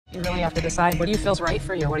You really have to decide what do you feels right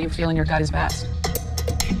for you, what do you feel in your gut is best.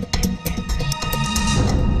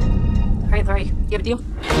 All right, Lori, you have a deal?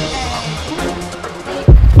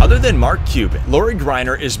 Other than Mark Cuban, Lori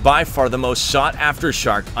Greiner is by far the most sought-after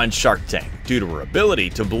shark on Shark Tank due to her ability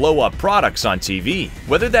to blow up products on TV,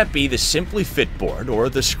 whether that be the Simply Fit board or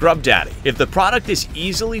the Scrub Daddy. If the product is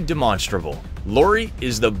easily demonstrable, Lori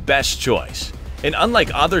is the best choice. And unlike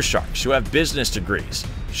other sharks who have business degrees,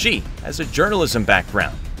 she has a journalism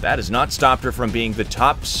background. That has not stopped her from being the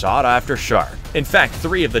top sought-after shark. In fact,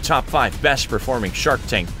 3 of the top 5 best-performing Shark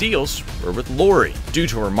Tank deals were with Lori. Due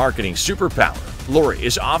to her marketing superpower, Lori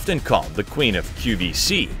is often called the Queen of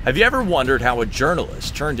QVC. Have you ever wondered how a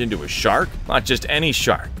journalist turned into a shark? Not just any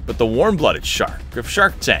shark, but the warm-blooded shark of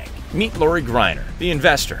Shark Tank. Meet Lori Greiner, the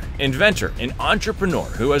investor, inventor, and entrepreneur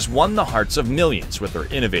who has won the hearts of millions with her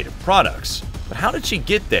innovative products. But how did she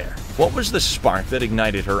get there? What was the spark that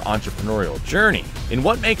ignited her entrepreneurial journey? And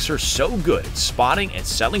what makes her so good at spotting and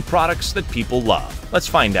selling products that people love? Let's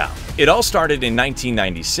find out. It all started in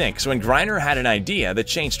 1996 when Greiner had an idea that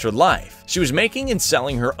changed her life. She was making and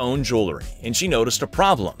selling her own jewelry, and she noticed a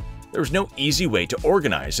problem. There was no easy way to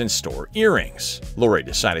organize and store earrings. Lori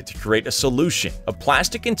decided to create a solution, a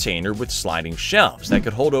plastic container with sliding shelves that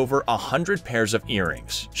could hold over 100 pairs of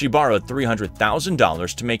earrings. She borrowed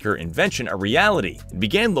 $300,000 to make her invention a reality and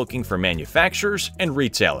began looking for manufacturers and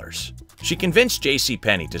retailers. She convinced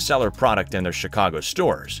JCPenney to sell her product in their Chicago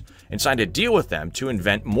stores and signed a deal with them to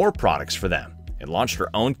invent more products for them, and launched her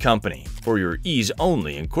own company, For Your Ease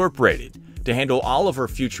Only Incorporated, to handle all of her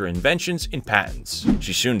future inventions and patents.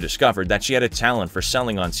 She soon discovered that she had a talent for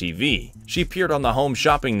selling on TV. She appeared on the Home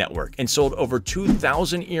Shopping Network and sold over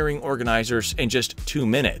 2,000 earring organizers in just 2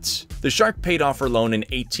 minutes. The shark paid off her loan in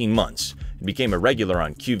 18 months and became a regular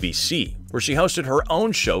on QVC, where she hosted her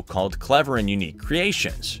own show called Clever and Unique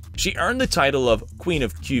Creations. She earned the title of Queen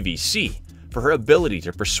of QVC for her ability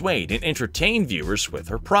to persuade and entertain viewers with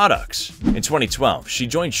her products. In 2012, she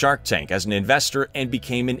joined Shark Tank as an investor and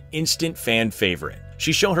became an instant fan favorite.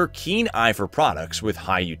 She showed her keen eye for products with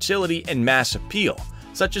high utility and mass appeal,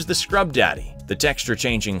 such as the Scrub Daddy, the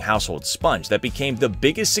texture-changing household sponge that became the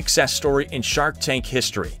biggest success story in Shark Tank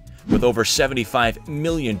history, with over $75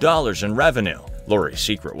 million in revenue. Lori's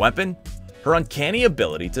secret weapon? Her uncanny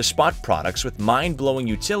ability to spot products with mind-blowing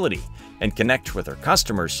utility and connect with her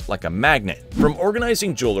customers like a magnet. From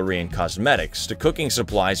organizing jewelry and cosmetics to cooking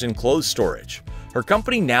supplies and clothes storage, her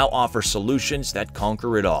company now offers solutions that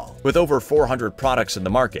conquer it all. With over 400 products in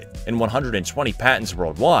the market and 120 patents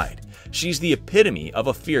worldwide, she's the epitome of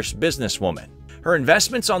a fierce businesswoman. Her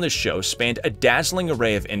investments on this show spanned a dazzling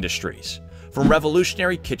array of industries, from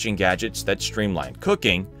revolutionary kitchen gadgets that streamline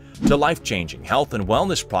cooking to life-changing health and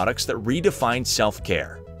wellness products that redefine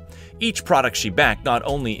self-care. Each product she backed not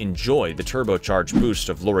only enjoyed the turbocharged boost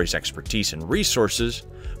of Lori's expertise and resources,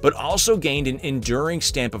 but also gained an enduring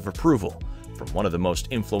stamp of approval from one of the most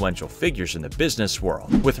influential figures in the business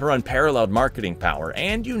world. With her unparalleled marketing power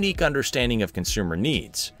and unique understanding of consumer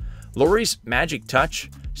needs, Lori's magic touch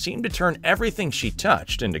seemed to turn everything she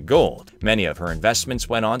touched into gold. Many of her investments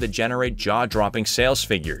went on to generate jaw-dropping sales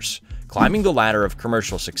figures, climbing the ladder of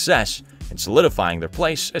commercial success and solidifying their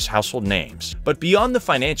place as household names. But beyond the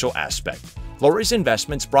financial aspect, Lori's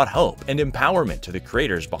investments brought hope and empowerment to the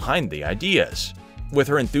creators behind the ideas. With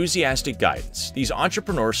her enthusiastic guidance, these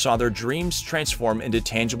entrepreneurs saw their dreams transform into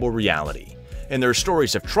tangible reality, and their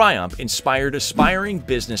stories of triumph inspired aspiring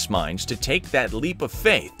business minds to take that leap of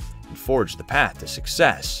faith and forge the path to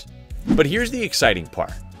success. But here's the exciting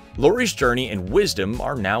part. Lori's journey and wisdom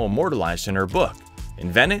are now immortalized in her book.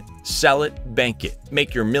 Invent it, sell it, bank it,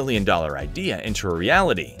 make your million-dollar idea into a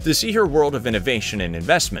reality. To see her world of innovation and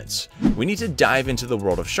investments, we need to dive into the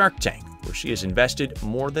world of Shark Tank, where she has invested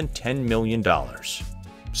more than $10 million.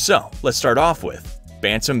 So, let's start off with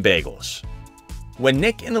Bantam Bagels. When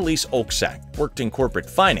Nick and Elise Olksack worked in corporate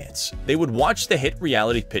finance, they would watch the hit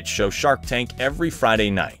reality pitch show Shark Tank every Friday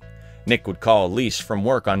night. Nick would call Elise from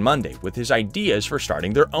work on Monday with his ideas for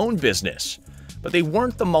starting their own business, but they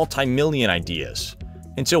weren't the multi-million ideas.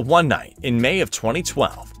 Until one night in May of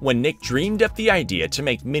 2012, when Nick dreamed up the idea to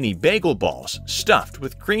make mini bagel balls stuffed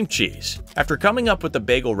with cream cheese. After coming up with the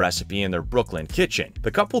bagel recipe in their Brooklyn kitchen,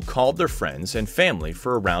 the couple called their friends and family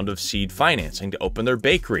for a round of seed financing to open their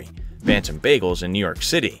bakery, Bantam Bagels, in New York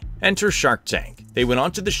City. Enter Shark Tank. They went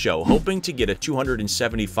on to the show hoping to get a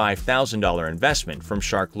 $275,000 investment from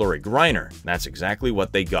Shark Lori Greiner. That's exactly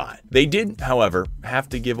what they got. They did, however, have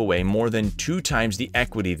to give away more than 2 times the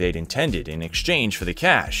equity they'd intended in exchange for the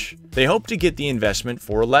cash. They hoped to get the investment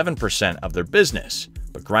for 11% of their business,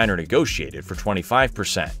 but Greiner negotiated for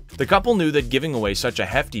 25%. The couple knew that giving away such a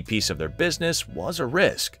hefty piece of their business was a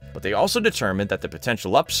risk, but they also determined that the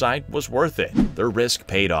potential upside was worth it. Their risk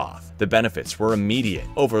paid off. The benefits were immediate.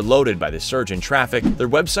 Overloaded by the surge in traffic, their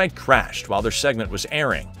website crashed while their segment was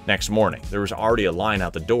airing. Next morning, there was already a line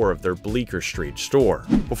out the door of their Bleecker Street store.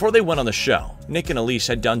 Before they went on the show, Nick and Elise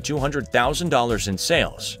had done $200,000 in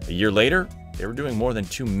sales. A year later, they were doing more than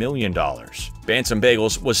 $2 million. Bantam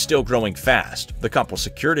Bagels was still growing fast. The couple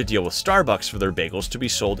secured a deal with Starbucks for their bagels to be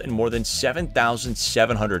sold in more than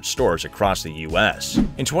 7,700 stores across the U.S.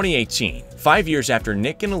 In 2018, 5 years after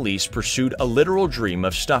Nick and Elise pursued a literal dream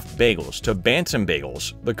of stuffed bagels to Bantam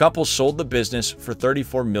Bagels, the couple sold the business for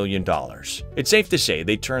 $34 million. It's safe to say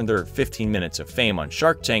they turned their 15 minutes of fame on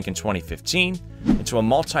Shark Tank in 2015 into a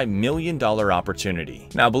multi-million-dollar opportunity.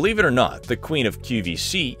 Now, believe it or not, the Queen of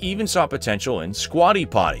QVC even saw potential in Squatty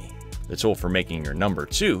Potty, the tool for making your number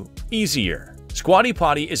 2 easier. Squatty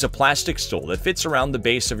Potty is a plastic stool that fits around the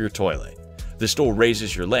base of your toilet. The stool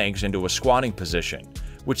raises your legs into a squatting position,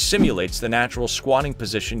 which simulates the natural squatting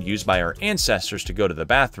position used by our ancestors to go to the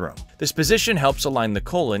bathroom. This position helps align the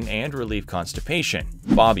colon and relieve constipation.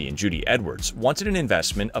 Bobby and Judy Edwards wanted an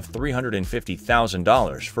investment of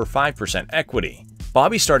 $350,000 for 5% equity.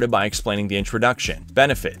 Bobby started by explaining the introduction,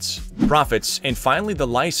 benefits, profits, and finally the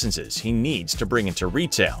licenses he needs to bring into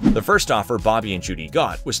retail. The first offer Bobby and Judy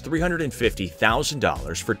got was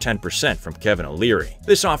 $350,000 for 10% from Kevin O'Leary.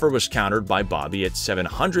 This offer was countered by Bobby at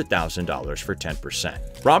 $700,000 for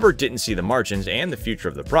 10%. Robert didn't see the margins and the future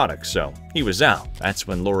of the product, so he was out. That's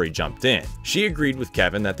when Lori jumped in. She agreed with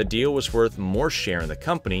Kevin that the deal was worth more share in the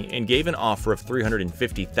company and gave an offer of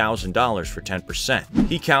 $350,000 for 10%.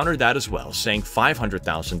 He countered that as well, saying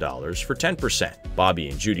 $500,000 for 10%. Bobby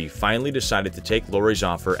and Judy finally decided to take Lori's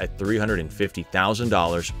offer at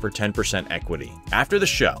 $350,000 for 10% equity. After the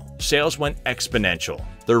show, sales went exponential.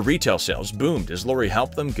 Their retail sales boomed as Lori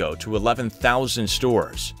helped them go to 11,000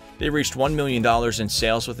 stores. They reached $1 million in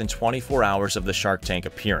sales within 24 hours of the Shark Tank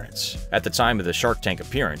appearance. At the time of the Shark Tank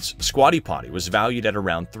appearance, Squatty Potty was valued at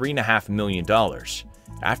around $3.5 million.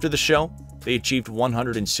 After the show, they achieved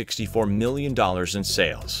 $164 million in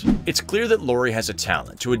sales. It's clear that Lori has a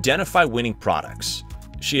talent to identify winning products.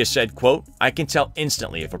 She has said, quote, "I can tell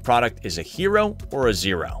instantly if a product is a hero or a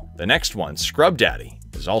zero." The next one, Scrub Daddy,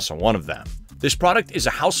 is also one of them. This product is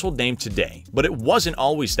a household name today, but it wasn't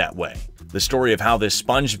always that way. The story of how this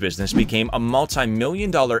sponge business became a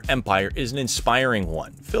multi-million-dollar empire is an inspiring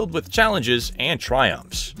one, filled with challenges and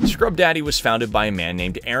triumphs. Scrub Daddy was founded by a man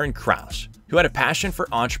named Aaron Krause, who had a passion for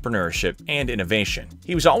entrepreneurship and innovation.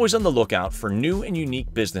 He was always on the lookout for new and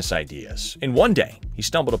unique business ideas. And one day, he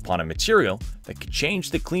stumbled upon a material that could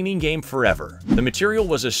change the cleaning game forever. The material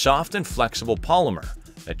was a soft and flexible polymer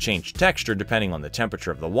that changed texture depending on the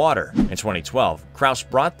temperature of the water. In 2012, Krause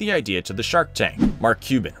brought the idea to the Shark Tank. Mark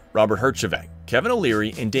Cuban, Robert Herjavec, Kevin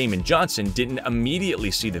O'Leary, and Damon Johnson didn't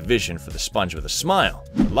immediately see the vision for the sponge with a smile.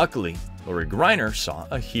 But luckily, Lori Greiner saw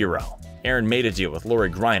a hero. Aaron made a deal with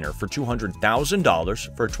Lori Greiner for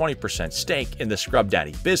 $200,000 for a 20% stake in the Scrub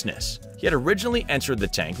Daddy business. He had originally entered the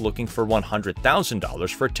tank looking for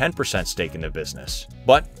 $100,000 for a 10% stake in the business.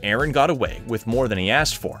 But Aaron got away with more than he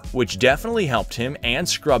asked for, which definitely helped him and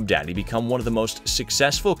Scrub Daddy become one of the most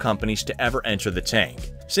successful companies to ever enter the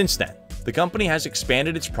tank. Since then, the company has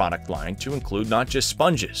expanded its product line to include not just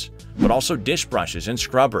sponges, but also dish brushes and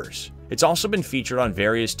scrubbers. It's also been featured on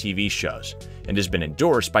various TV shows and has been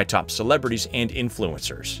endorsed by top celebrities and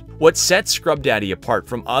influencers. What sets Scrub Daddy apart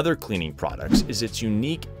from other cleaning products is its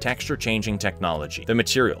unique texture-changing technology. The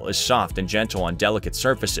material is soft and gentle on delicate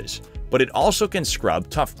surfaces, but it also can scrub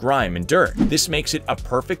tough grime and dirt. This makes it a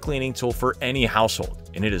perfect cleaning tool for any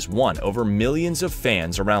household, and it has won over millions of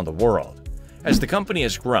fans around the world. As the company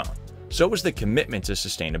has grown, so has the commitment to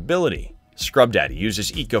sustainability. Scrub Daddy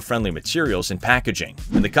uses eco-friendly materials in packaging,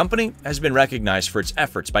 and the company has been recognized for its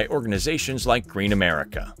efforts by organizations like Green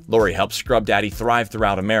America. Lori helped Scrub Daddy thrive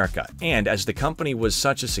throughout America, and as the company was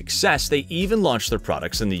such a success, they even launched their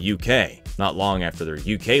products in the UK. Not long after their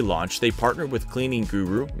UK launch, they partnered with cleaning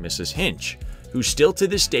guru Mrs. Hinch, who still to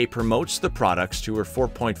this day promotes the products to her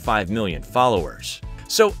 4.5 million followers.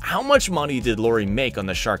 So how much money did Lori make on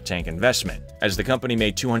the Shark Tank investment? As the company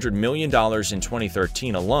made $200 million in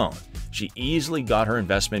 2013 alone, she easily got her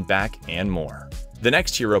investment back and more. The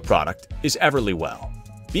next hero product is Everlywell.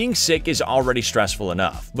 Being sick is already stressful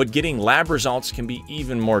enough, but getting lab results can be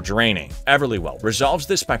even more draining. Everlywell resolves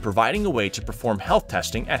this by providing a way to perform health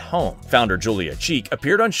testing at home. Founder Julia Cheek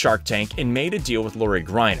appeared on Shark Tank and made a deal with Lori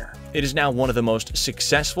Greiner. It is now one of the most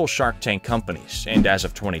successful Shark Tank companies, and as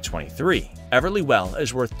of 2023, Everlywell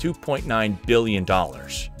is worth $2.9 billion.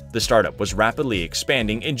 The startup was rapidly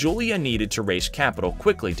expanding, and Julia needed to raise capital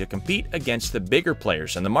quickly to compete against the bigger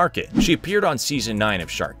players in the market. She appeared on Season 9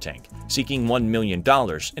 of Shark Tank, seeking $1 million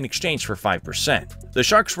in exchange for 5%. The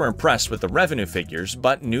Sharks were impressed with the revenue figures,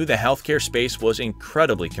 but knew the healthcare space was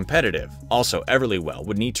incredibly competitive. Also, Everlywell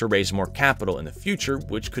would need to raise more capital in the future,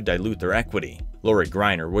 which could dilute their equity. Lori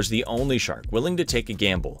Greiner was the only shark willing to take a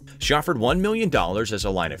gamble. She offered $1 million as a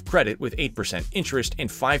line of credit with 8% interest and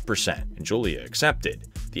 5%, and Julia accepted.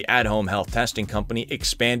 The at-home health testing company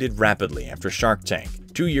expanded rapidly after Shark Tank.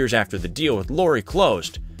 2 years after the deal with Lori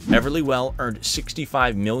closed, Everlywell earned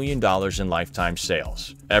 $65 million in lifetime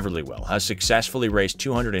sales. Everlywell has successfully raised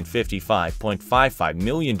 $255.55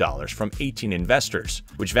 million from 18 investors,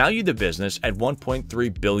 which valued the business at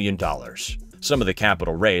 $1.3 billion. Some of the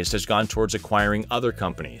capital raised has gone towards acquiring other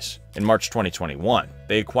companies. In March 2021,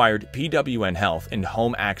 they acquired PWN Health and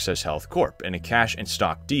Home Access Health Corp. in a cash and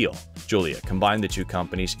stock deal. Julia combined the two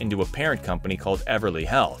companies into a parent company called Everly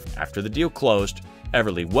Health. After the deal closed,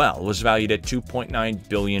 Everlywell was valued at $2.9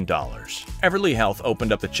 billion. Everly Health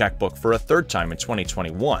opened up the checkbook for a third time in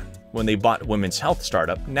 2021 when they bought women's health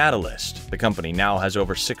startup Natalist. The company now has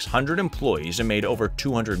over 600 employees and made over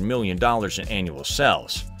 $200 million in annual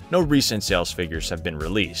sales. No recent sales figures have been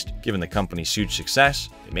released. Given the company's huge success,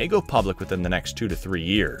 they may go public within the next 2 to 3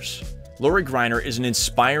 years. Lori Greiner is an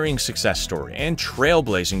inspiring success story and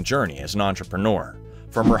trailblazing journey as an entrepreneur.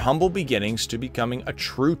 From her humble beginnings to becoming a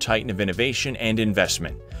true titan of innovation and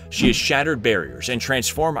investment, she has shattered barriers and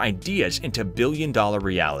transformed ideas into billion-dollar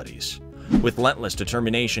realities. With relentless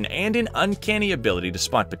determination and an uncanny ability to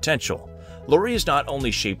spot potential, Lori has not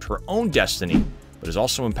only shaped her own destiny, but has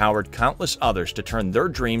also empowered countless others to turn their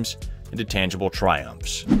dreams into tangible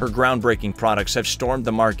triumphs. Her groundbreaking products have stormed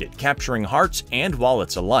the market, capturing hearts and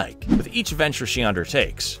wallets alike. With each venture she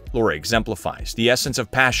undertakes, Lori exemplifies the essence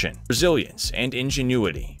of passion, resilience, and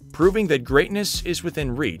ingenuity, proving that greatness is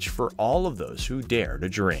within reach for all of those who dare to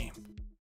dream.